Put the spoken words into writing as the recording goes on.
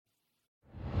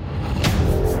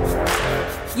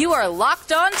You are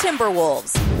Locked On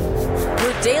Timberwolves,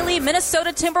 your daily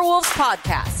Minnesota Timberwolves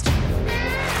podcast.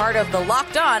 Part of the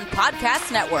Locked On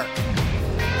Podcast Network,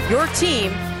 your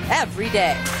team every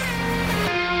day.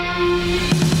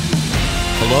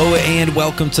 Hello and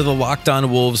welcome to the Locked On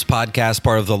Wolves podcast,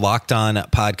 part of the Locked On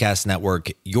Podcast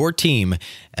Network, your team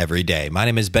every day. My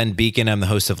name is Ben Beacon. I'm the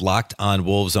host of Locked On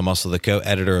Wolves. I'm also the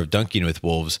co-editor of Dunking with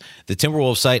Wolves, the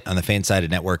Timberwolves site on the Fansided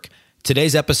Network.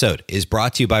 Today's episode is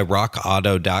brought to you by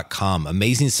RockAuto.com.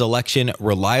 Amazing selection,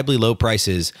 reliably low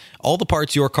prices, all the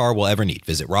parts your car will ever need.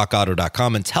 Visit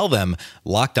RockAuto.com and tell them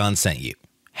Locked On sent you.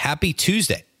 Happy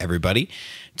Tuesday, everybody.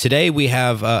 Today we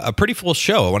have a pretty full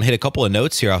show. I want to hit a couple of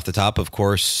notes here off the top. Of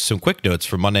course, some quick notes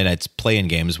for Monday night's play-in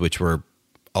games, which were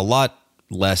a lot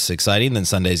less exciting than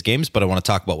Sunday's games, but I want to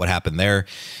talk about what happened there.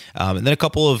 And then a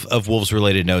couple of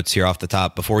Wolves-related notes here off the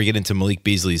top before we get into Malik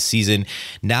Beasley's season.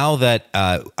 Now that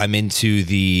I'm into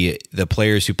the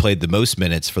players who played the most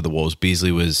minutes for the Wolves,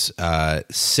 Beasley was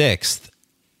sixth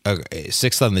on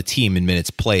the team in minutes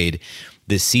played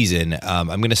this season. I'm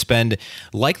going to spend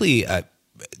likely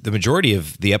the majority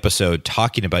of the episode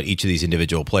talking about each of these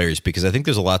individual players because I think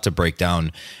there's a lot to break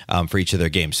down for each of their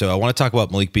games. So I want to talk about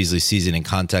Malik Beasley's season in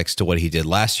context to what he did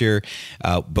last year,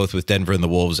 both with Denver and the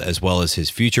Wolves, as well as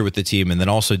his future with the team, and then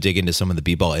also dig into some of the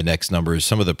B-ball index numbers,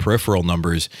 some of the peripheral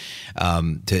numbers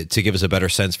to give us a better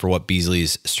sense for what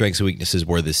Beasley's strengths and weaknesses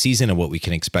were this season and what we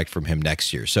can expect from him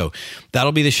next year. So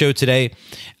that'll be the show today.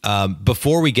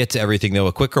 Before we get to everything, though,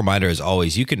 a quick reminder, as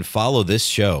always, you can follow this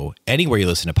show anywhere you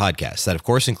listen to podcasts. That, of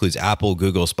course, includes Apple,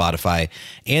 Google, Spotify,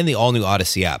 and the all-new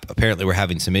Odyssey app. Apparently, we're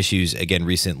having some issues again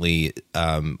recently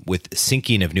with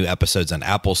syncing of new episodes on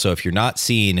Apple. So if you're not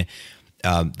seeing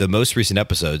the most recent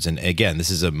episodes, and again, this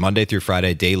is a Monday through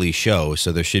Friday daily show,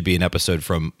 so there should be an episode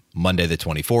from Monday the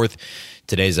 24th.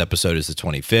 Today's episode is the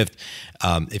 25th.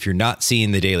 If you're not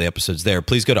seeing the daily episodes there,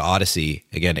 please go to Odyssey.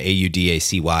 Again,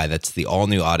 AUDACY. That's the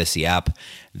all-new Odyssey app.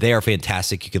 They are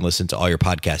fantastic. You can listen to all your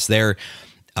podcasts there.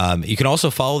 You can also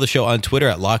follow the show on Twitter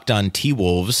at Locked On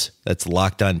T-Wolves. That's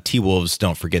Locked On T-Wolves.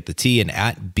 Don't forget the T. And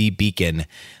at B Beacon.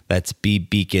 That's B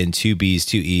Beacon, 2 B's,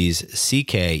 2 E's,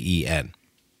 CKEN.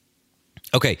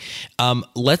 Okay,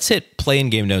 let's hit play-in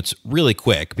game notes really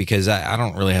quick because I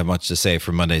don't really have much to say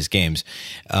for Monday's games.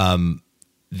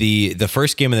 The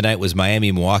first game of the night was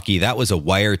Miami-Milwaukee. That was a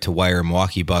wire-to-wire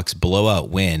Milwaukee Bucks blowout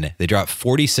win. They dropped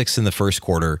 46 in the first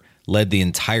quarter, led the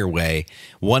entire way,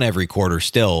 won every quarter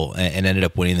still, and ended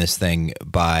up winning this thing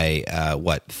by,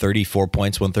 34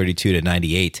 points, 132 to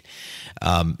 98.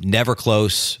 Never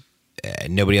close.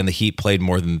 Nobody on the Heat played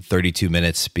more than 32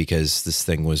 minutes because this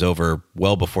thing was over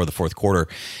well before the fourth quarter.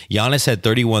 Giannis had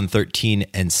 31, 13,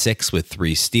 and 6 with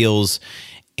 3 steals.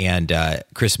 And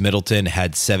Chris Middleton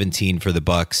had 17 for the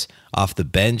Bucks off the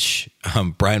bench.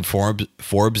 Brian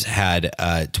Forbes had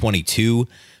 22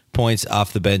 points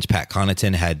off the bench. Pat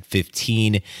Connaughton had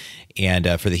 15.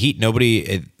 And for the Heat,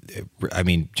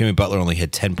 Jimmy Butler only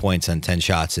had 10 points on 10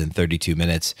 shots in 32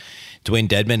 minutes. Dwayne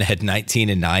Dedmon had 19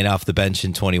 and 9 off the bench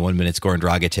in 21 minutes. Goran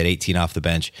Dragic had 18 off the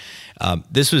bench.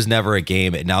 This was never a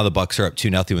game. And now the Bucks are up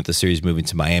 2-0 with the series moving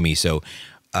to Miami. So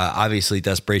obviously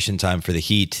desperation time for the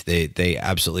Heat. They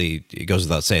absolutely, it goes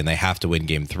without saying, they have to win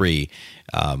game 3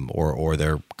 or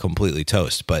they're completely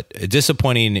toast. But a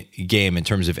disappointing game in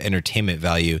terms of entertainment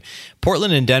value.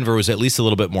 Portland and Denver was at least a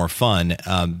little bit more fun.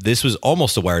 This was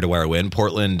almost a wire-to-wire win.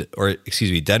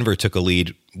 Denver took a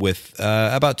lead with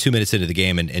about 2 minutes into the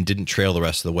game and didn't trail the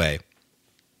rest of the way.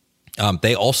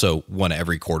 They also won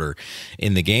every quarter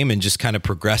in the game and just kind of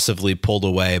progressively pulled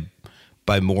away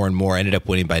by more and more, ended up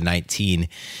winning by 19.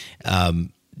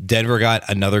 Denver got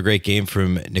another great game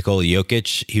from Nikola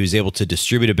Jokic. He was able to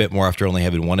distribute a bit more after only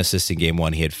having 1 assist in game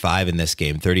 1. He had 5 in this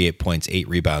game, 38 points, 8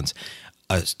 rebounds.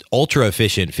 Ultra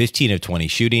efficient, 15 of 20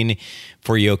 shooting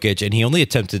for Jokic, and he only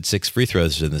attempted 6 free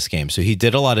throws in this game. So he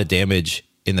did a lot of damage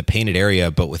in the painted area,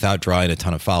 but without drawing a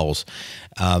ton of fouls.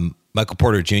 Michael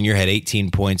Porter Jr. had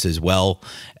 18 points as well.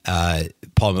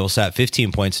 Paul Millsap,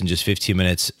 15 points in just 15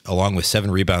 minutes, along with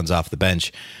 7 rebounds off the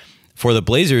bench. For the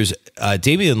Blazers,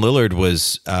 Damian Lillard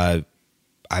was,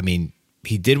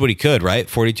 he did what he could, right?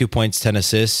 42 points, 10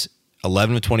 assists,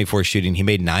 11 of 24 shooting. He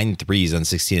made 9 threes on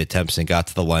 16 attempts and got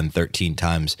to the line 13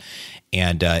 times.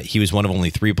 And he was one of only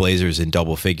 3 Blazers in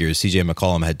double figures. CJ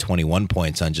McCollum had 21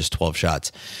 points on just 12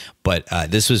 shots. But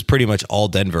this was pretty much all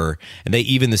Denver, and they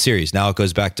evened the series. Now it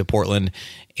goes back to Portland,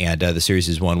 and the series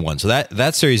is 1-1. So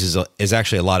that series is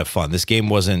actually a lot of fun. This game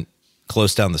wasn't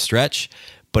close down the stretch,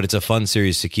 but it's a fun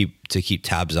series to keep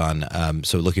tabs on.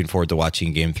 So looking forward to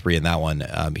watching Game 3 in that one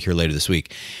here later this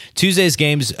week. Tuesday's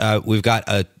games, we've got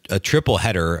a triple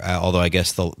header, although I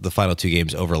guess the final two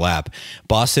games overlap.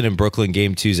 Boston and Brooklyn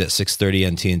Game 2 is at 6:30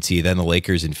 on TNT. Then the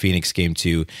Lakers and Phoenix Game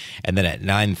 2, and then at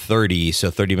 9:30,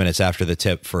 so 30 minutes after the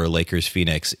tip for Lakers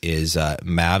Phoenix, is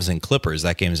Mavs and Clippers.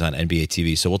 That game is on NBA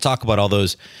TV. So we'll talk about all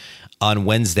those on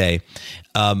Wednesday.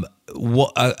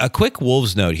 A quick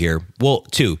Wolves note here. Well,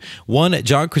 two. One,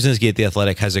 John Krasinski at The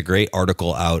Athletic has a great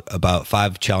article out about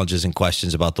 5 challenges and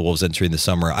questions about the Wolves entering the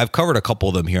summer. I've covered a couple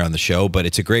of them here on the show, but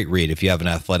it's a great read if you have an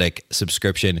Athletic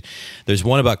subscription. There's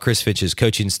one about Chris Finch's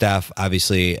coaching staff.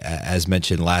 Obviously, as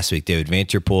mentioned last week, David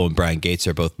Vanterpool and Brian Gates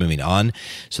are both moving on.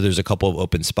 So there's a couple of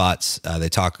open spots.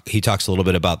 He talks a little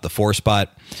bit about the 4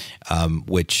 spot,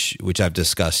 which I've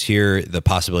discussed here, the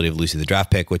possibility of losing the draft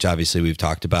pick, which obviously we've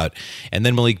talked about, and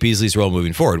then Malik Beasley's role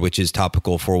moving forward, which is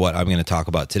topical for what I'm going to talk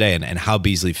about today, and how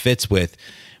Beasley fits with,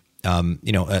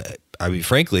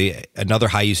 frankly, another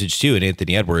high usage too in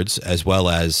Anthony Edwards, as well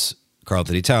as Karl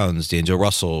Anthony Towns, D'Angelo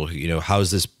Russell. How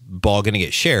is this ball going to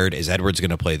get shared? Is Edwards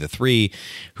going to play the 3?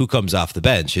 Who comes off the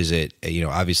bench? Is it,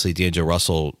 obviously D'Angelo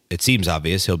Russell, it seems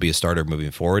obvious he'll be a starter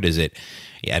moving forward. Is it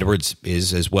Edwards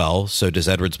is as well? So does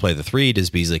Edwards play the 3? Does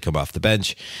Beasley come off the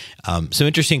bench? Some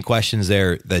interesting questions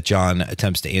there that John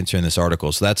attempts to answer in this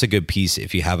article. So that's a good piece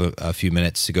if you have a few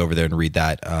minutes to go over there and read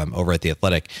that over at The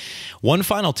Athletic. One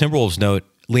final Timberwolves note,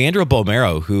 Leandro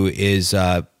Bolmaro, who is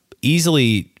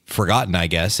easily forgotten, I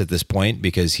guess, at this point,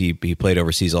 because he played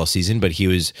overseas all season, but he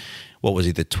was, what was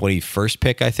he, the 21st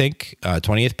pick, I think,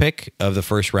 20th pick of the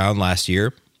first round last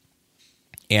year.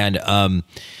 And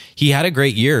he had a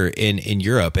great year in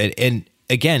Europe. And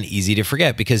again, easy to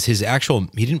forget because he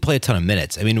didn't play a ton of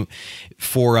minutes. I mean,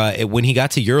 for when he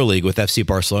got to EuroLeague with FC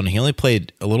Barcelona, he only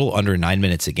played a little under 9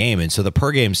 minutes a game. And so the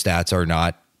per game stats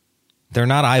they're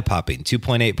not eye-popping.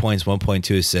 2.8 points,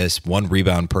 1.2 assists, 1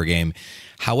 rebound per game.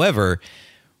 However,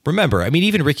 remember, I mean,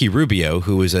 even Ricky Rubio,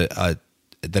 who was the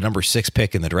number 6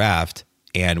 pick in the draft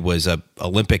and was a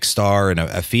Olympic star and a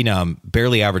phenom,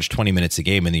 barely averaged 20 minutes a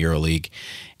game in the EuroLeague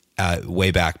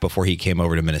way back before he came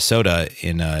over to Minnesota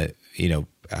in, I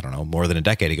don't know, more than a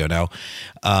decade ago now.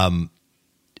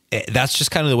 That's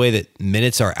just kind of the way that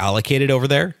minutes are allocated over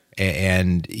there.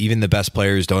 And even the best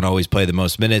players don't always play the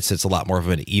most minutes. It's a lot more of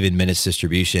an even minutes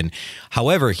distribution.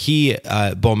 However,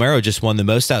 Bolmaro just won the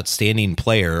most outstanding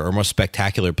player, or most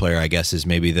spectacular player, I guess is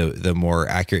maybe the more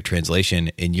accurate translation,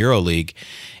 in EuroLeague.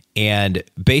 And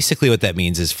basically what that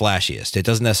means is flashiest. It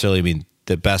doesn't necessarily mean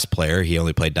the best player. He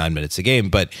only played 9 minutes a game,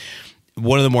 but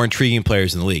one of the more intriguing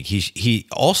players in the league. He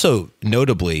also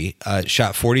notably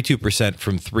shot 42%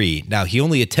 from 3. Now, he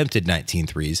only attempted 19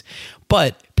 threes,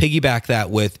 but piggyback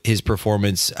that with his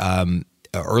performance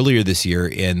earlier this year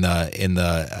in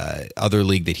the other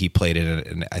league that he played in,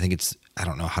 and I think I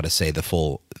don't know how to say the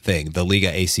full thing, the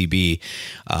Liga ACB,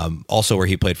 also where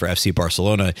he played for FC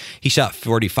Barcelona. He shot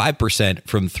 45%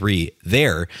 from 3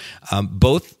 there.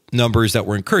 Both numbers that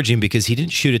were encouraging because he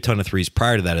didn't shoot a ton of threes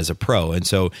prior to that as a pro. And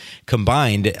so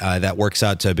combined, that works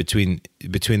out to between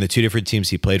the two different teams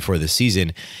he played for this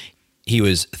season, he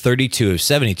was 32 of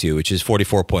 72, which is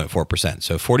 44.4%.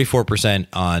 So 44%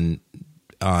 on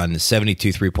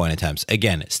 72 three-point attempts.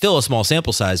 Again, still a small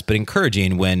sample size, but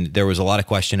encouraging when there was a lot of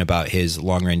question about his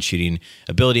long-range shooting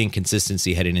ability and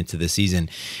consistency heading into the season.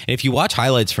 And if you watch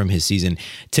highlights from his season,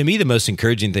 to me, the most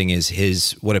encouraging thing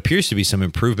is what appears to be some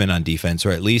improvement on defense,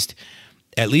 or at least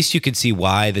you can see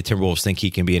why the Timberwolves think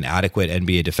he can be an adequate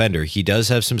NBA defender. He does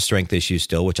have some strength issues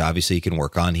still, which obviously he can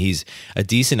work on. He's a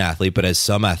decent athlete, but has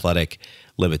some athletic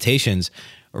limitations.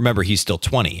 Remember, he's still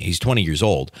 20. He's 20 years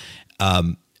old.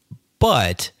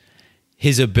 But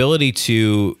his ability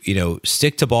to,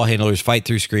 stick to ball handlers, fight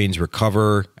through screens,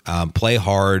 recover, play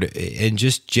hard, and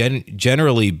just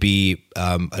generally be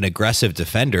an aggressive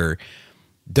defender,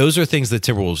 those are things that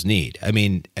Timberwolves need. I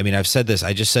mean, I've said this.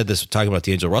 I just said this talking about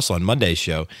D'Angelo Russell on Monday's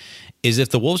show. Is if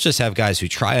the Wolves just have guys who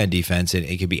try on defense and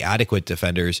can be adequate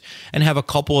defenders, and have a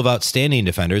couple of outstanding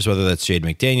defenders, whether that's Jaden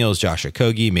McDaniels, Josh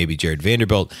Okogie, maybe Jared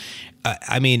Vanderbilt,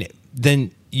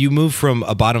 then you move from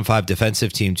a bottom 5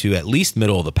 defensive team to at least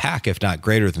middle of the pack, if not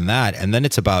greater than that. And then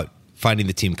it's about finding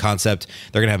the team concept.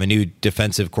 They're going to have a new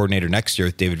defensive coordinator next year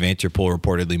with David Vanterpool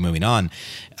reportedly moving on.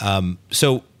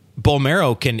 So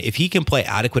Bolmaro if he can play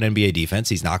adequate NBA defense,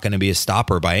 he's not going to be a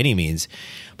stopper by any means,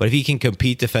 but if he can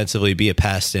compete defensively, be a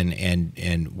pest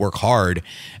and work hard,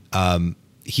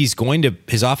 his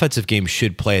offensive game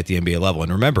should play at the NBA level.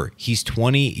 And remember, he's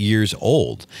 20 years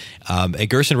old. And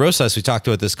Gerson Rosas, we talked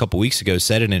about this a couple weeks ago,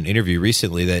 said in an interview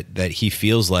recently that he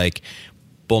feels like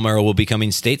Bolmaro will be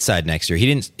coming stateside next year.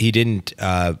 He didn't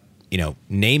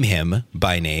name him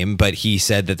by name, but he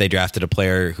said that they drafted a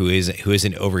player who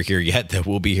isn't over here yet, that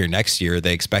will be here next year.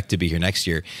 They expect to be here next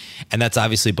year. And that's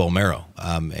obviously Bolmero.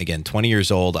 Again, 20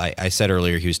 years old. I said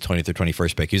earlier he was 20th or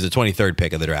 21st pick. He was the 23rd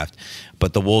pick of the draft.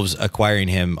 But the Wolves acquiring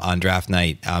him on draft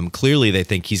night, clearly they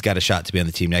think he's got a shot to be on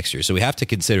the team next year. So we have to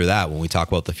consider that when we talk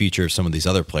about the future of some of these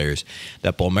other players,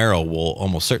 that Bolmero will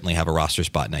almost certainly have a roster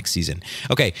spot next season.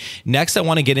 Okay, next I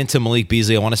want to get into Malik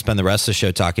Beasley. I want to spend the rest of the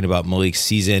show talking about Malik's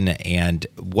season and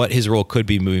what his role could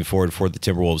be moving forward for the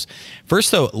Timberwolves.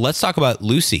 First, though, let's talk about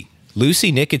Lucy.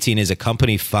 Lucy Nicotine is a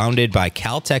company founded by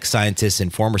Caltech scientists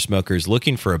and former smokers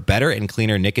looking for a better and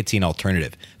cleaner nicotine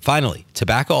alternative. Finally,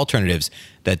 tobacco alternatives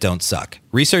that don't suck.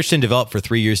 Researched and developed for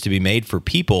 3 years to be made for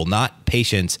people, not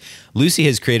patients, Lucy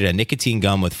has created a nicotine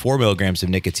gum with 4 milligrams of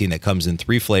nicotine that comes in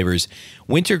 3 flavors: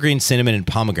 wintergreen, cinnamon, and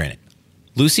pomegranate.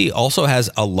 Lucy also has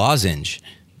a lozenge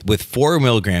with 4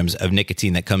 milligrams of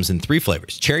nicotine that comes in 3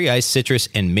 flavors: cherry ice, citrus,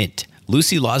 and mint.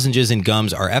 Lucy lozenges and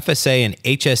gums are FSA and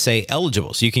HSA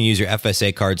eligible, so you can use your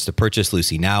FSA cards to purchase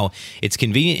Lucy now. It's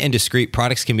convenient and discreet.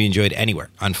 Products can be enjoyed anywhere,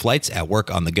 on flights, at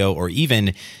work, on the go, or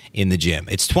even in the gym.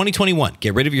 It's 2021.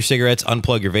 Get rid of your cigarettes,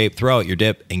 unplug your vape, throw out your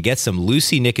dip, and get some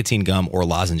Lucy nicotine gum or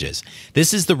lozenges.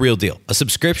 This is the real deal. A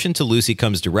subscription to Lucy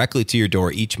comes directly to your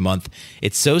door each month.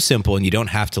 It's so simple, and you don't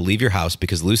have to leave your house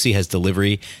because Lucy has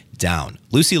delivery down.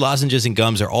 Lucy lozenges and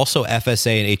gums are also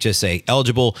FSA and HSA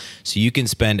eligible, so you can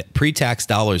spend pre-tax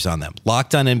dollars on them.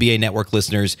 Locked On NBA Network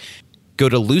listeners, go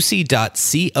to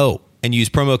lucy.co and use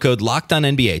promo code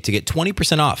LOCKEDONNBA to get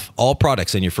 20% off all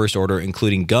products on your first order,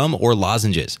 including gum or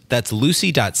lozenges. That's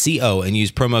lucy.co and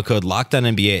use promo code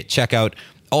LOCKEDONNBA at checkout.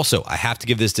 Also, I have to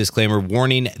give this disclaimer.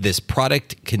 Warning, this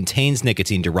product contains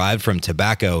nicotine derived from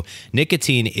tobacco.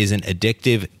 Nicotine is an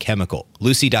addictive chemical.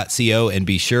 Lucy.co, and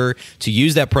be sure to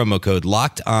use that promo code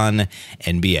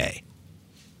LOCKEDONNBA.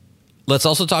 Let's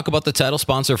also talk about the title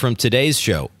sponsor from today's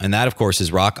show, and that, of course,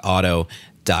 is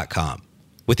rockauto.com.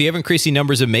 With the ever-increasing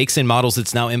numbers of makes and models,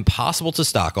 it's now impossible to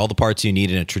stock all the parts you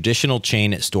need in a traditional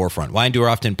chain storefront. Why endure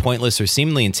often pointless or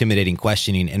seemingly intimidating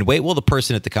questioning and wait while the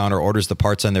person at the counter orders the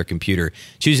parts on their computer,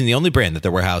 choosing the only brand that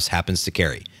their warehouse happens to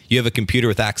carry? You have a computer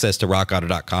with access to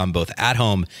rockauto.com, both at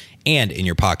home and in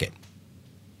your pocket.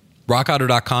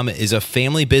 RockAuto.com is a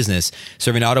family business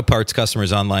serving auto parts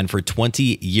customers online for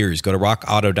 20 years. Go to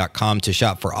RockAuto.com to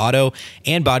shop for auto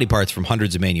and body parts from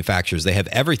hundreds of manufacturers. They have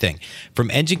everything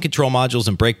from engine control modules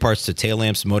and brake parts to tail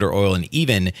lamps, motor oil, and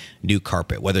even new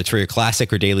carpet. Whether it's for your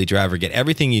classic or daily driver, get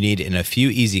everything you need in a few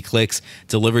easy clicks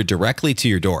delivered directly to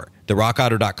your door. The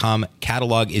RockAuto.com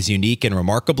catalog is unique and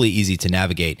remarkably easy to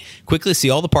navigate. Quickly see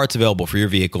all the parts available for your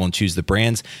vehicle and choose the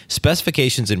brands,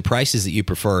 specifications, and prices that you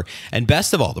prefer. And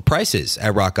best of all, the prices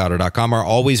at RockAuto.com are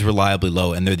always reliably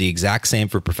low, and they're the exact same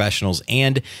for professionals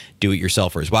and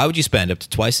do-it-yourselfers. Why would you spend up to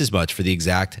twice as much for the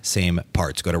exact same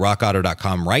parts? Go to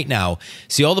RockAuto.com right now.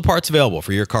 See all the parts available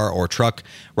for your car or truck.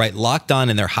 Write Locked On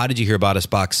in their How Did You Hear About Us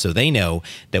box so they know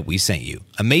that we sent you.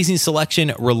 Amazing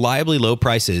selection, reliably low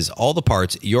prices, all the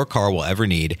parts your car will ever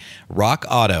need.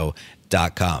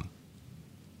 RockAuto.com.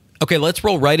 Okay, let's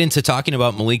roll right into talking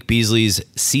about Malik Beasley's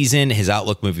season, his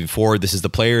outlook moving forward. This is the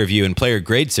player review and player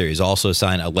grade series. Also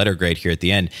assign a letter grade here at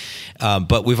the end.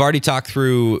 But we've already talked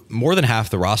through more than half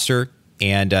the roster.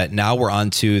 And now we're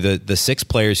on to the 6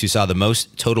 players who saw the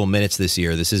most total minutes this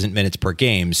year. This isn't minutes per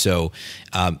game. So,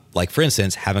 like, for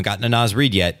instance, haven't gotten a Naz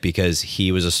Reid yet because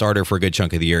he was a starter for a good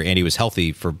chunk of the year and he was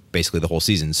healthy for basically the whole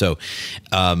season. So,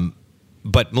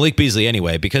 but Malik Beasley,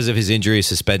 anyway, because of his injury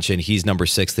suspension, he's number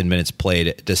 6 in minutes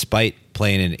played, despite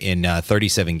playing in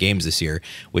 37 games this year,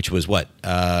 which was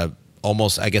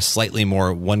almost, I guess, slightly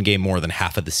more, 1 game more than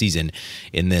half of the season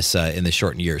in this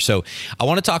shortened year. So I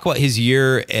want to talk about his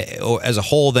year as a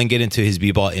whole, then get into his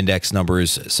B-ball index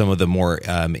numbers, some of the more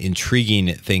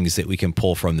intriguing things that we can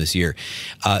pull from this year.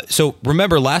 So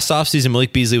remember, last offseason,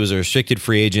 Malik Beasley was a restricted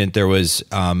free agent. There was,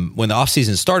 when the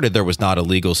offseason started, there was not a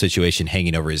legal situation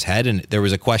hanging over his head. And there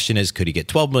was a question as, could he get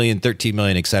 12 million, 13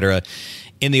 million, et cetera,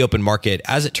 in the open market?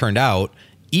 As it turned out,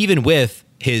 even with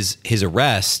his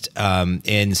arrest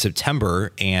in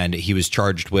September, and he was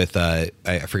charged with I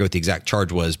forget what the exact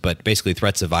charge was, but basically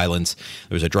threats of violence.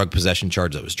 There was a drug possession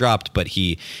charge that was dropped, but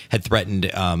he had threatened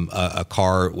a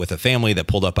car with a family that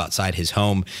pulled up outside his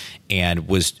home and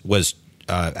was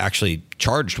actually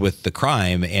charged with the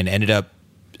crime and ended up.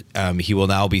 He will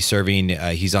now be serving,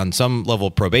 he's on some level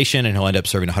of probation, and he'll end up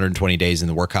serving 120 days in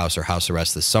the workhouse or house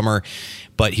arrest this summer.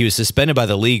 But he was suspended by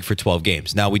the league for 12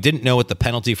 games. Now, we didn't know what the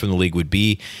penalty from the league would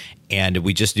be, and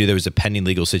we just knew there was a pending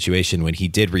legal situation when he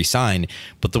did resign.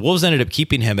 But the Wolves ended up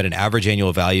keeping him at an average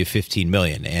annual value of $15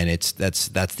 million, and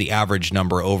that's the average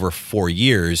number over 4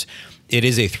 years. It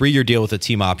is a 3-year deal with a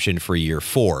team option for year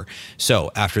 4.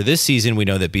 So after this season, we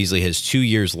know that Beasley has 2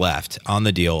 years left on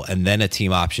the deal and then a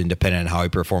team option depending on how he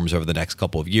performs over the next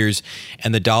couple of years.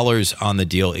 And the dollars on the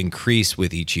deal increase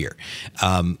with each year.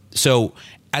 So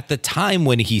at the time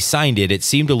when he signed it, it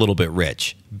seemed a little bit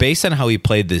rich. Based on how he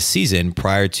played this season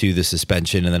prior to the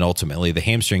suspension and then ultimately the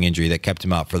hamstring injury that kept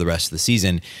him out for the rest of the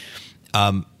season,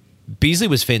 Beasley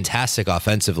was fantastic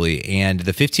offensively, and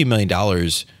the $15 million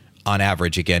on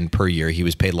average, again, per year. He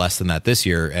was paid less than that this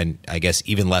year, and I guess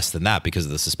even less than that because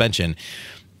of the suspension.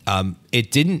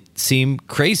 It didn't seem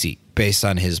crazy based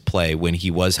on his play when he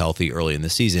was healthy early in the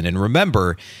season. And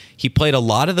remember, he played a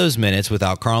lot of those minutes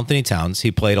without Karl-Anthony Towns.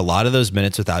 He played a lot of those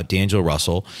minutes without D'Angelo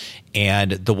Russell.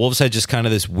 And the Wolves had just kind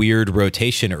of this weird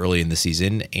rotation early in the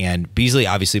season. And Beasley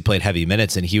obviously played heavy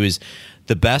minutes, and he was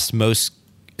the best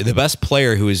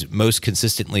player who is most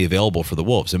consistently available for the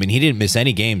Wolves. I mean, he didn't miss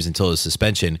any games until his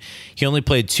suspension. He only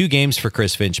played 2 games for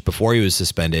Chris Finch before he was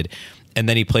suspended, and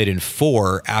then he played in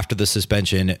 4 after the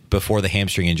suspension before the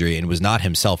hamstring injury and was not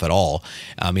himself at all.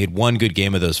 He had 1 good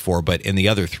game of those 4, but in the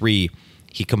other 3,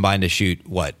 he combined to shoot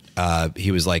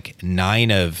he was like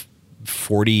 9 of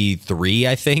 43,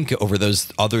 I think, over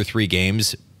those other 3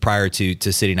 games prior to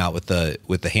sitting out with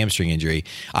the hamstring injury.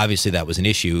 Obviously, that was an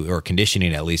issue, or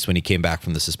conditioning at least, when he came back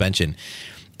from the suspension.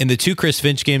 In the 2 Chris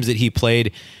Finch games that he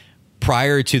played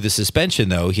prior to the suspension,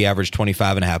 though, he averaged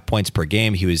 25.5 points per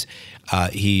game.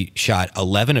 He shot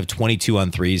 11 of 22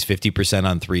 on threes, 50%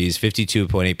 on threes,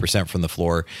 52.8% from the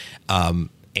floor,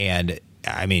 and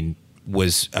I mean,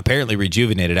 was apparently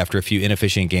rejuvenated after a few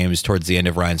inefficient games towards the end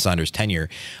of Ryan Saunders' tenure.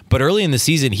 But early in the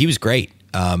season, he was great,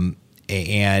 and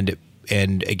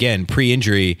again,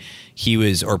 pre-injury,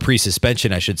 or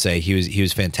pre-suspension, I should say, he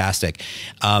was fantastic.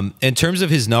 In terms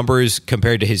of his numbers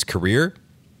compared to his career,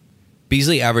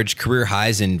 Beasley averaged career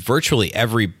highs in virtually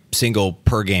every single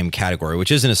per game category, which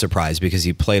isn't a surprise because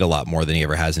he played a lot more than he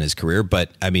ever has in his career.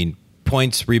 But I mean,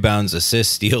 points, rebounds,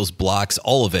 assists, steals, blocks,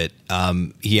 all of it.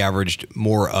 He averaged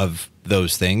more of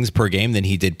those things per game than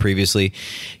he did previously.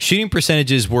 Shooting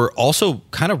percentages were also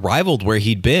kind of rivaled where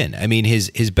he'd been. I mean,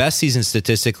 his best season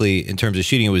statistically in terms of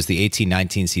shooting was the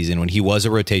 18-19 season when he was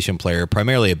a rotation player,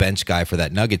 primarily a bench guy for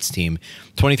that Nuggets team.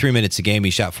 23 minutes a game,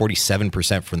 he shot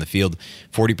 47% from the field,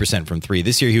 40% from 3.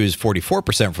 This year he was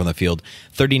 44% from the field,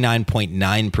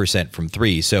 39.9% from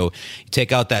 3. So you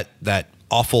take out that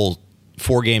awful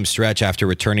 4-game stretch after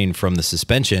returning from the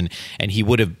suspension, and he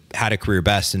would have had a career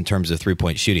best in terms of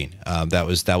 3-point shooting. That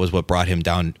was what brought him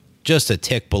down just a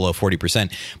tick below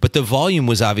 40%. But the volume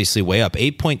was obviously way up,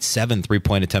 8.7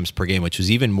 3-point attempts per game, which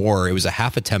was even more. It was a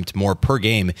half attempt more per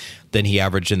game than he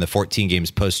averaged in the 14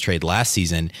 games post-trade last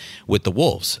season with the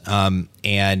Wolves.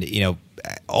 And you know,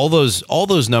 all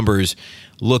those numbers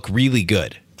look really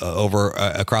good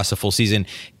across a full season.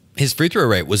 His free throw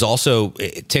rate was also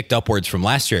ticked upwards from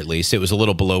last year, at least. It was a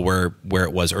little below where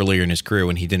it was earlier in his career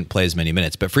when he didn't play as many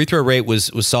minutes. But free throw rate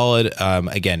was solid.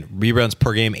 Again, rebounds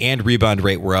per game and rebound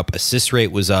rate were up. Assist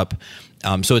rate was up.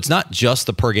 So it's not just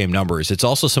the per game numbers. It's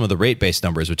also some of the rate-based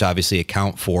numbers, which obviously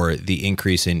account for the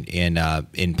increase in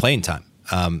playing time.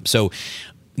 So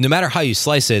no matter how you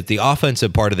slice it, the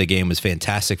offensive part of the game was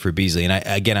fantastic for Beasley. And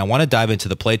I want to dive into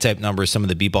the play type numbers, some of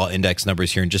the B-ball index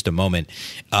numbers here in just a moment.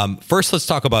 First, let's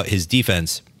talk about his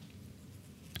defense.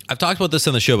 I've talked about this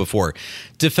on the show before.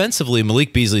 Defensively,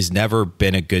 Malik Beasley's never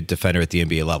been a good defender at the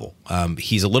NBA level.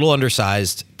 He's a little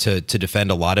undersized to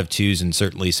defend a lot of 2s and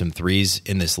certainly some 3s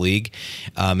in this league.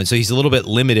 And so he's a little bit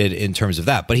limited in terms of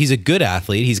that. But he's a good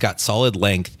athlete. He's got solid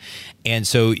length. And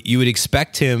so you would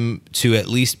expect him to at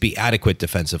least be adequate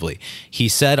defensively. He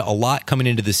said a lot coming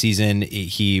into the season.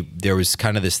 There was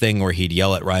kind of this thing where he'd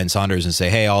yell at Ryan Saunders and say,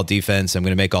 "Hey, all defense, I'm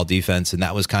going to make all defense." And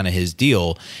that was kind of his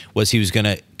deal, was he was going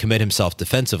to commit himself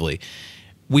defensively.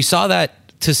 We saw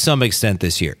that to some extent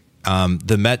this year.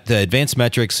 The advanced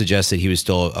metrics suggest that he was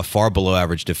still a far below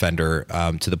average defender,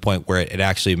 to the point where it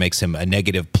actually makes him a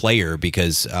negative player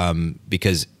because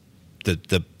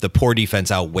the poor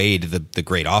defense outweighed the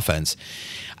great offense.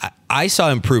 I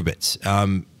saw improvements.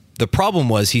 The problem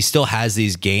was he still has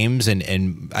these games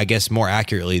and I guess more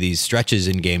accurately, these stretches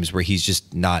in games where he's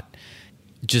just not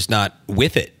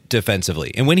with it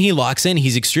defensively. And when he locks in,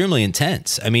 he's extremely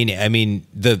intense. I mean,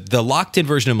 the locked in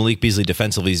version of Malik Beasley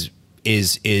defensively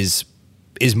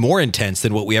is more intense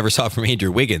than what we ever saw from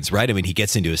Andrew Wiggins, right? I mean, he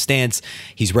gets into a stance,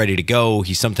 he's ready to go.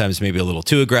 He's sometimes maybe a little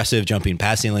too aggressive, jumping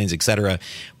passing lanes, etc.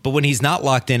 But when he's not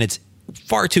locked in,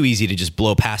 far too easy to just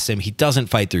blow past him. He doesn't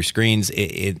fight through screens.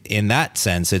 In that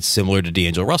sense, it's similar to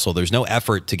D'Angelo Russell. There's no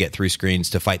effort to get through screens,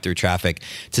 to fight through traffic,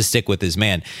 to stick with his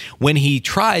man. When he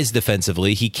tries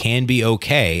defensively, he can be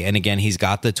okay. And again, he's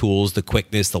got the tools, the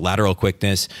quickness, the lateral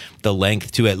quickness, the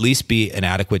length to at least be an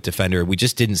adequate defender. We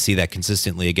just didn't see that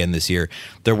consistently again this year.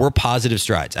 There were positive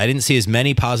strides. I didn't see as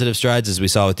many positive strides as we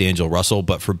saw with D'Angelo Russell,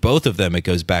 but for both of them, it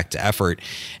goes back to effort.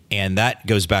 And that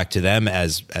goes back to them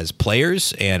as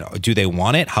players. And do they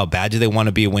want it? How bad do they want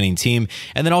to be a winning team?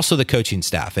 And then also the coaching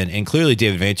staff. And clearly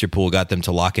David Vanterpool got them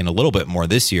to lock in a little bit more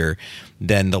this year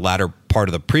than the latter part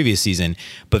of the previous season.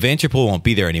 But Vanterpool won't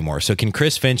be there anymore. So can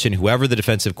Chris Finch and whoever the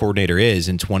defensive coordinator is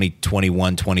in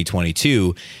 2021,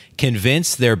 2022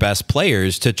 convince their best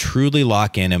players to truly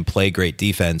lock in and play great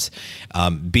defense?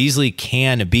 Beasley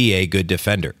can be a good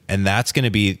defender. And that's going to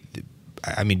be...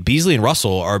 I mean, Beasley and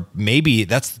Russell are maybe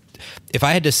if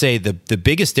I had to say the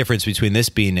biggest difference between this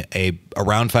being a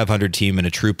around 500 team and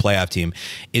a true playoff team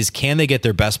is, can they get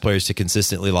their best players to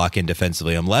consistently lock in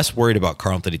defensively? I'm less worried about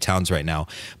Karl-Anthony Towns right now,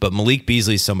 but Malik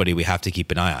Beasley is somebody we have to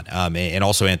keep an eye on, and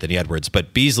also Anthony Edwards.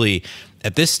 But Beasley,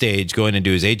 at this stage, going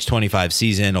into his age 25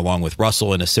 season, along with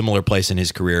Russell in a similar place in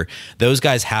his career, those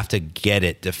guys have to get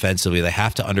it defensively. They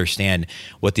have to understand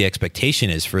what the expectation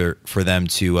is for them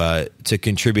to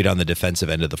contribute on the defensive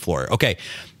end of the floor. Okay,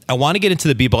 I want to get into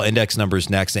the B-ball index numbers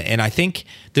next, and I think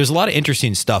there's a lot of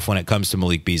interesting stuff when it comes to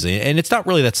Malik Beasley, and it's not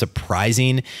really that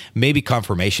surprising, maybe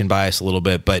confirmation bias a little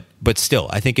bit, but still,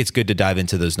 I think it's good to dive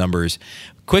into those numbers.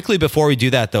 Quickly before we do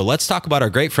that, though, let's talk about our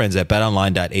great friends at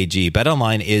betonline.ag.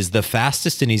 BetOnline is the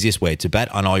fastest and easiest way to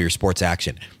bet on all your sports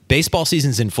action. Baseball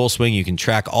season's in full swing. You can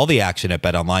track all the action at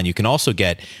BetOnline. You can also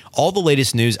get all the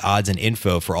latest news, odds, and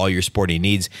info for all your sporting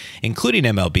needs, including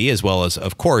MLB, as well as,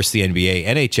 of course, the NBA,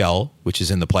 NHL, which is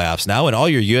in the playoffs now, and all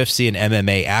your UFC and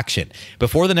MMA action.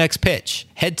 Before the next pitch,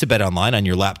 head to BetOnline on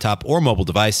your laptop or mobile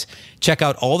device. Check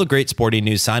out all the great sporting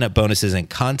news, sign-up bonuses, and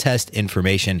contest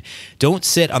information. Don't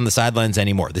sit on the sidelines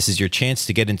anymore. This is your chance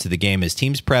to get into the game as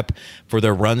teams prep for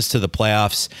their runs to the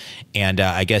playoffs. And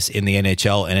I guess in the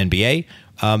NHL and NBA,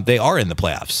 they are in the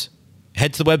playoffs.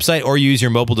 Head to the website or use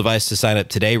your mobile device to sign up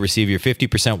today. Receive your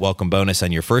 50% welcome bonus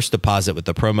on your first deposit with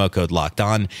the promo code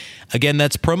LOCKEDON. Again,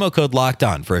 that's promo code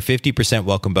LOCKEDON for a 50%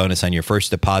 welcome bonus on your first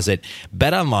deposit.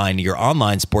 BetOnline, your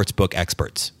online sportsbook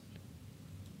experts.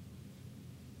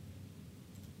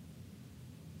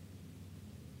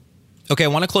 Okay, I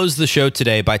want to close the show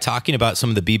today by talking about some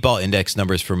of the B-ball index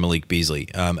numbers for Malik Beasley.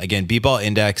 Again, B-ball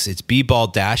index, it's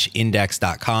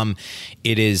bball-index.com.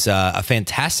 It is a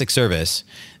fantastic service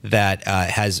that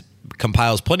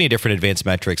compiles plenty of different advanced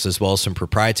metrics, as well as some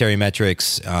proprietary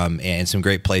metrics and some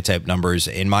great play type numbers.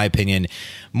 In my opinion,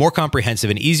 more comprehensive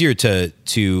and easier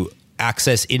to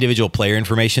access individual player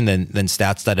information than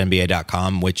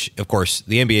stats.nba.com, which, of course,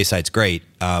 the NBA site's great,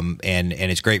 and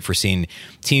it's great for seeing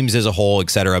teams as a whole,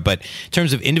 et cetera. But in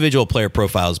terms of individual player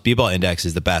profiles, B-ball index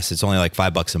is the best. It's only like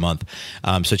 $5 a month.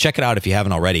 So check it out if you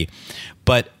haven't already.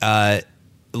 But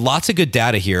lots of good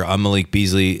data here on Malik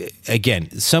Beasley. Again,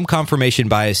 some confirmation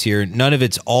bias here. None of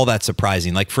it's all that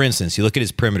surprising. Like, for instance, you look at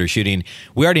his perimeter shooting.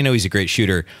 We already know he's a great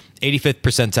shooter. 85th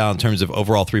percentile in terms of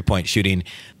overall three-point shooting.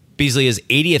 Beasley is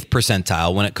 80th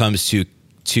percentile when it comes to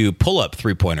pull-up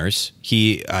three-pointers.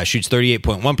 He shoots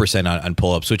 38.1% on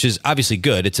pull-ups, which is obviously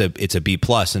good. It's a B+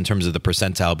 in terms of the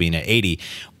percentile being at 80.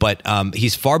 But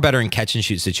he's far better in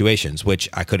catch-and-shoot situations, which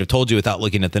I could have told you without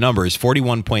looking at the numbers.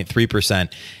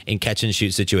 41.3% in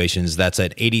catch-and-shoot situations. That's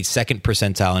at 82nd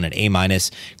percentile and an A-.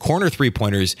 Corner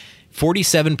three-pointers,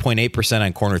 47.8%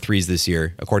 on corner threes this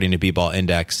year, according to B-Ball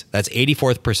Index. That's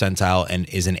 84th percentile and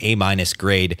is an A-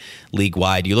 grade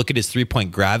league-wide. You look at his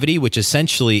three-point gravity, which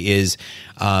essentially is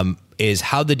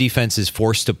how the defense is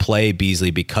forced to play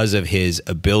Beasley because of his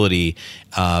ability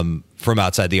from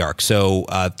outside the arc. So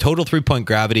total three-point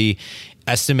gravity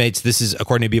estimates, this is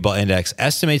according to B-Ball Index,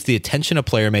 estimates the attention a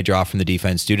player may draw from the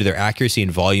defense due to their accuracy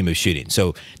and volume of shooting.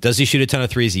 So does he shoot a ton of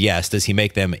threes? Yes. Does he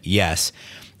make them? Yes.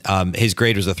 His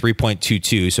grade was a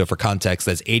 3.22. So for context,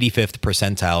 that's 85th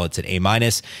percentile. It's an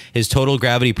A-. His total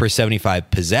gravity per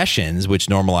 75 possessions, which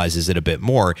normalizes it a bit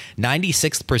more,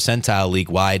 96th percentile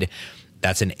league-wide.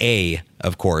 That's an A,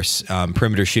 of course.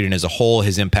 Perimeter shooting as a whole,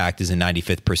 his impact is in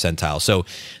 95th percentile. So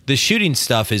the shooting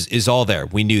stuff is all there.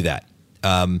 We knew that.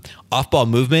 Off-ball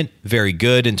movement, very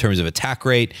good in terms of attack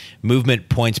rate. Movement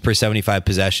points per 75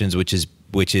 possessions, which is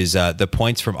which is the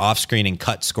points from off-screen and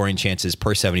cut scoring chances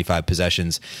per 75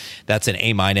 possessions. That's an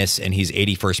A-, and he's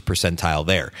 81st percentile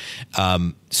there.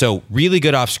 So really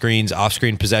good off-screen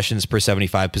possessions per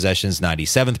 75 possessions,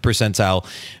 97th percentile.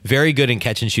 Very good in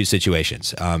catch-and-shoot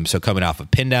situations. So coming off of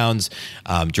pin downs,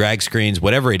 drag screens,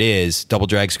 whatever it is, double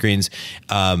drag screens,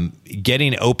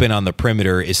 getting open on the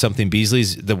perimeter is something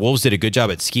the Wolves did a good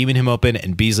job at scheming him open,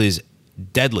 and Beasley's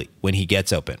deadly when he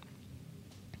gets open.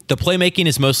 The playmaking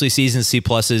is mostly C's and C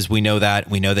pluses. We know that.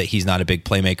 We know that he's not a big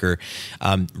playmaker.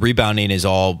 Rebounding is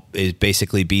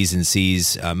basically B's and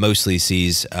C's, mostly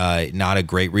C's. Not a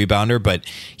great rebounder, but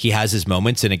he has his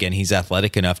moments. And again, he's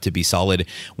athletic enough to be solid.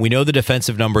 We know the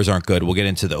defensive numbers aren't good. We'll get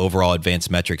into the overall advanced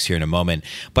metrics here in a moment.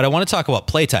 But I want to talk about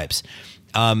play types.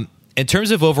 In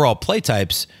terms of overall play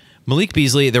types, Malik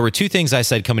Beasley, there were two things I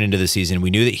said coming into the season we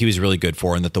knew that he was really good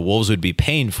for and that the Wolves would be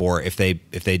paying for if they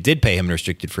did pay him in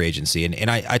restricted free agency.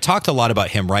 And I talked a lot about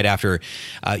him right after,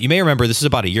 you may remember, this is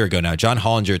about a year ago now, John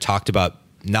Hollinger talked about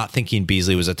not thinking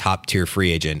Beasley was a top-tier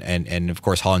free agent. And of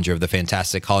course, Hollinger of the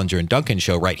fantastic Hollinger and Duncan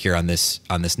show right here on this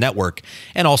network,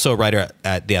 and also a writer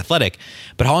at The Athletic.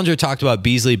 But Hollinger talked about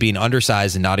Beasley being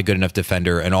undersized and not a good enough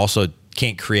defender, and also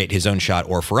can't create his own shot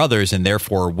or for others, and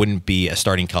therefore wouldn't be a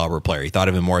starting caliber player. He thought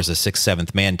of him more as a 6th,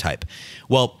 7th man type.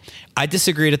 Well, I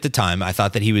disagreed at the time. I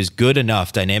thought that he was good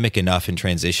enough, dynamic enough in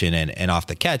transition and off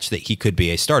the catch that he could be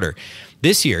a starter.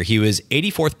 This year, he was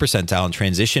 84th percentile in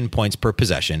transition points per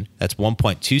possession. That's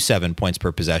 1.27 points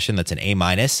per possession. That's an A-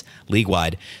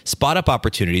 league-wide. Spot-up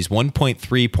opportunities,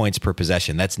 1.3 points per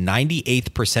possession. That's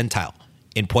 98th percentile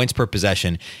in points per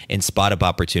possession in spot-up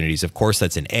opportunities. Of course,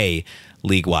 that's an A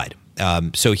league-wide.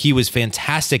 So he was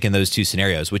fantastic in those two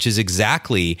scenarios, which is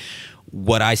exactly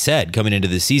what I said coming into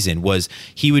the season, was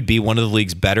he would be one of the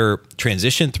league's better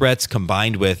transition threats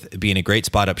combined with being a great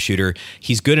spot-up shooter.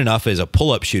 He's good enough as a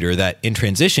pull-up shooter that in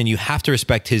transition, you have to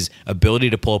respect his ability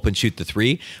to pull up and shoot the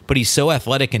three, but he's so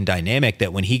athletic and dynamic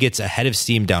that when he gets ahead of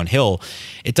steam downhill,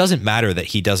 it doesn't matter that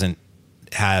he doesn't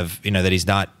have, that he's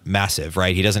not massive,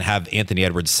 right? He doesn't have Anthony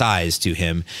Edwards' size to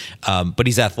him, but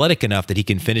he's athletic enough that he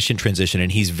can finish in transition,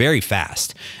 and he's very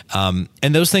fast. And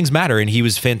those things matter, and he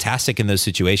was fantastic in those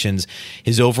situations.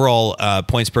 His overall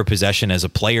points per possession as a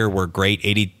player were great,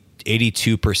 82%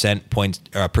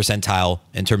 percentile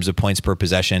in terms of points per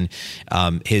possession.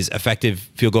 His effective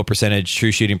field goal percentage,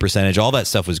 true shooting percentage, all that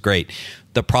stuff was great.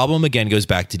 The problem, again, goes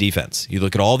back to defense. You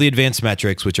look at all the advanced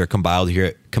metrics, which are compiled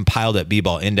at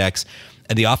B-Ball Index,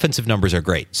 and the offensive numbers are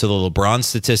great. So the LeBron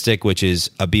statistic, which is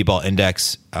a B-Ball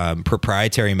Index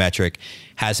proprietary metric,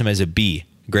 has him as a B,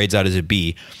 grades out as a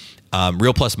B.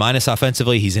 Real plus minus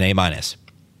offensively, he's an A-.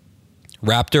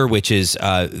 Raptor, which is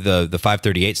the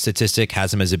 538 statistic,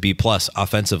 has him as a B+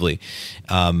 offensively.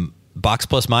 Box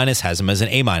plus minus has him as an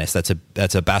A-.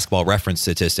 That's a basketball reference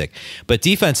statistic. But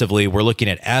defensively, we're looking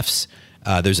at Fs.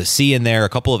 There's a C in there, a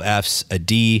couple of Fs, a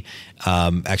D,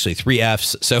 actually 3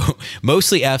 Fs. So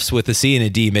mostly Fs with a C and a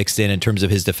D mixed in terms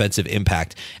of his defensive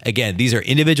impact. Again, these are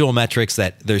individual metrics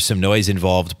that there's some noise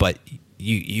involved, but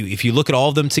if you look at all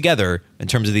of them together in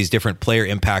terms of these different player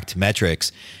impact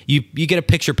metrics, you get a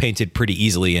picture painted pretty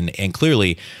easily. And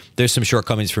clearly, there's some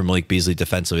shortcomings for Malik Beasley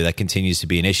defensively. That continues to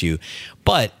be an issue.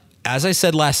 But as I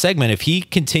said last segment, if he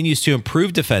continues to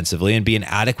improve defensively and be an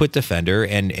adequate defender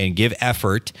and give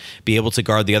effort, be able to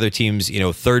guard the other team's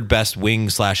third best wing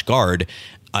 / guard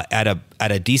at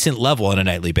a decent level on a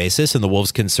nightly basis, and the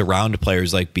Wolves can surround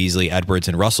players like Beasley, Edwards,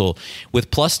 and Russell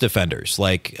with plus defenders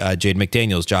like Jade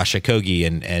McDaniels, Josh Okogie,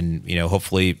 and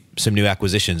hopefully some new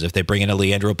acquisitions. If they bring in a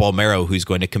Leandro Bolmero who's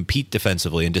going to compete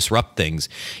defensively and disrupt things,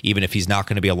 even if he's not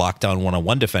going to be a lockdown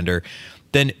one-on-one defender,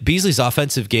 then Beasley's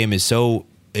offensive game is so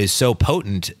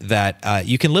potent that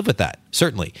you can live with that,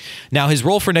 certainly. Now, his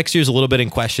role for next year is a little bit in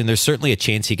question. There's certainly a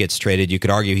chance he gets traded. You could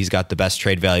argue he's got the best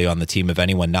trade value on the team of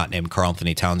anyone not named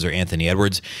Karl-Anthony Towns or Anthony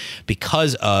Edwards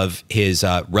because of his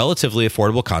relatively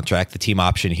affordable contract, the team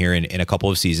option here in a couple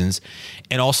of seasons,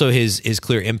 and also his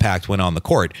clear impact when on the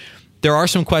court. There are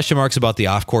some question marks about the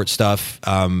off-court stuff.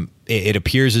 It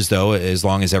appears as though, as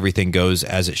long as everything goes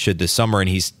as it should this summer, and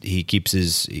he keeps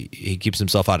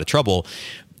himself out of trouble,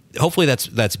 hopefully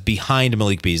that's behind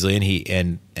Malik Beasley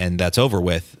and that's over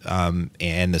with,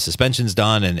 and the suspension's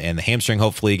done and the hamstring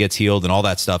hopefully gets healed and all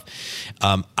that stuff.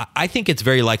 I think it's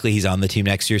very likely he's on the team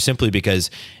next year simply because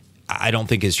I don't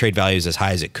think his trade value is as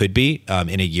high as it could be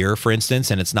in a year, for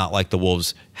instance. And it's not like the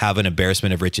Wolves have an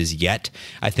embarrassment of riches yet.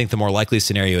 I think the more likely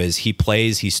scenario is he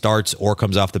plays, he starts, or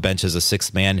comes off the bench as a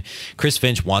sixth man. Chris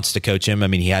Finch wants to coach him. I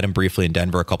mean, he had him briefly in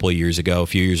Denver a few years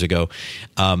ago.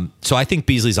 So I think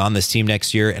Beasley's on this team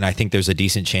next year, and I think there's a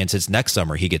decent chance it's next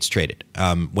summer he gets traded.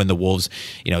 When the Wolves,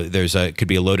 could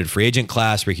be a loaded free agent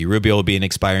class. Ricky Rubio will be an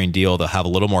expiring deal. They'll have a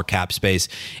little more cap space,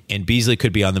 and Beasley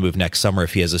could be on the move next summer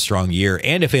if he has a strong year,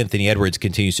 and if Anthony Edwards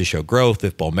continues to show growth,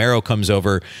 if Bolmero comes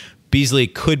over. Beasley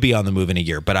could be on the move in a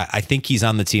year, but I think he's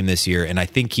on the team this year, and I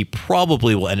think he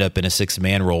probably will end up in a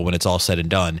six-man role when it's all said and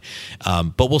done.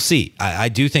 But we'll see. I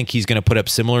do think he's going to put up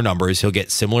similar numbers. He'll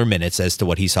get similar minutes as to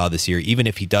what he saw this year, even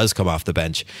if he does come off the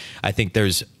bench. I think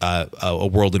there's a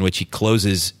world in which he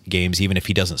closes games, even if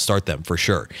he doesn't start them, for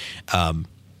sure.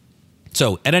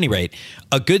 So at any rate,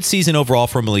 a good season overall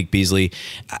for Malik Beasley.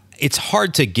 It's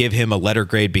hard to give him a letter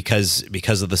grade because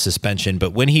of the suspension,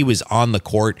 but when he was on the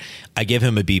court, I give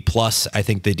him a B+. I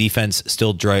think the defense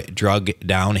still drug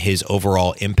down his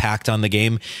overall impact on the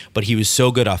game, but he was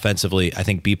so good offensively. I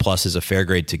think B+ is a fair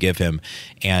grade to give him,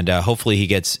 and hopefully he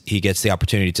gets the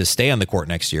opportunity to stay on the court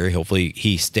next year. Hopefully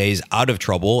he stays out of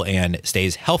trouble and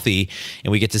stays healthy,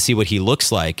 and we get to see what he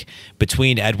looks like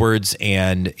between Edwards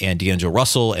and D'Angelo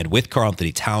Russell and with Karl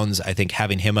Anthony Towns. I think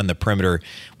having him on the perimeter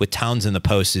with Towns in the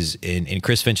post is in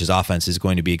Chris Finch's offense is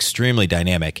going to be extremely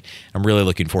dynamic. I'm really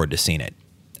looking forward to seeing it.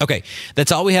 Okay,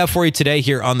 that's all we have for you today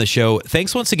here on the show.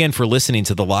 Thanks once again for listening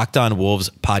to the Locked On Wolves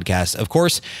podcast. Of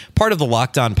course, part of the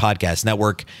Locked On Podcast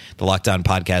Network. The Locked On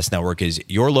Podcast Network is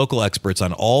your local experts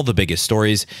on all the biggest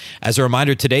stories. As a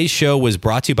reminder, today's show was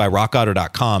brought to you by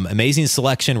RockAuto.com. Amazing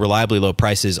selection, reliably low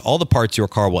prices, all the parts your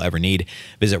car will ever need.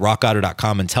 Visit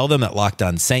RockAuto.com and tell them that Locked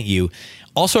On sent you.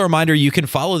 Also, a reminder, you can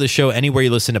follow the show anywhere you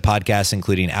listen to podcasts,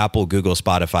 including Apple, Google,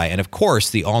 Spotify, and of course,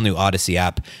 the all-new Odyssey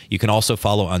app. You can also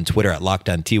follow on Twitter at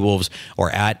LockedOnTWolves or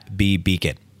at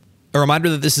BBeacon. A reminder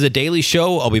that this is a daily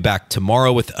show. I'll be back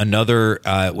tomorrow with another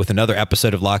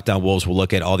episode of Locked On Wolves. We'll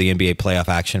look at all the NBA playoff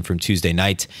action from Tuesday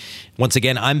night. Once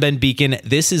again, I'm Ben Beacon.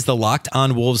 This is the Locked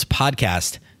On Wolves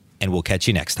podcast, and we'll catch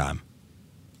you next time.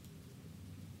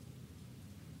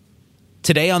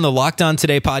 Today on the Locked On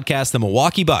Today podcast, the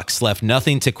Milwaukee Bucks left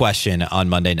nothing to question on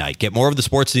Monday night. Get more of the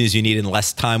sports news you need in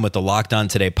less time with the Locked On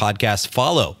Today podcast.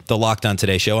 Follow the Locked On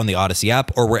Today show on the Odyssey app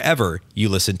or wherever you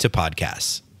listen to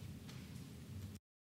podcasts.